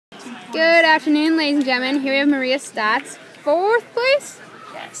Good afternoon, ladies and gentlemen. Here we have Maria Statz. 4th place?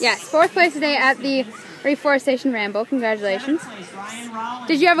 Yes, 4th place today at the Reforestation Ramble. Congratulations.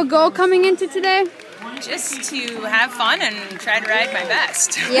 Did you have a goal coming into today? Just to have fun and try to ride my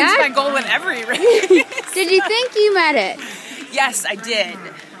best. Yeah? That's my goal in every race. Did you think you met it? Yes, I did.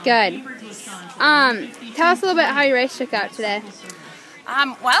 Good. Tell us a little bit how your race shook out today.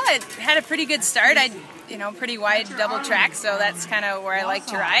 Well, it had a pretty good start. Pretty wide double track, so that's kind of where I like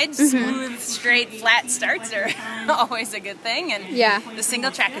to ride. Smooth, straight, flat starts are always a good thing, and the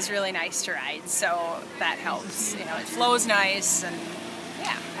single track is really nice to ride, so that helps. It flows nice, and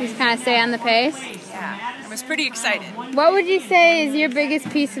Just kind of stay on the pace? Yeah, I was pretty excited. What would you say is your biggest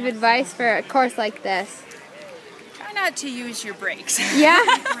piece of advice for a course like this? Try not to use your brakes. Yeah?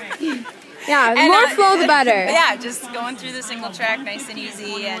 Yeah, the more flow the better. Yeah, just going through the single track nice and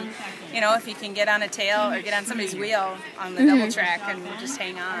easy, and if you can get on a tail or get on somebody's wheel on the double track and just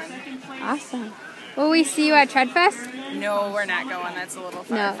hang on. Awesome. Will we see you at Treadfest? No, we're not going. That's a little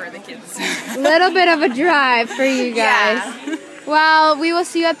far for the kids. A little bit of a drive for you guys. Yeah. Well, we will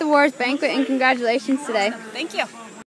see you at the Wars Banquet, and congratulations today. Thank you.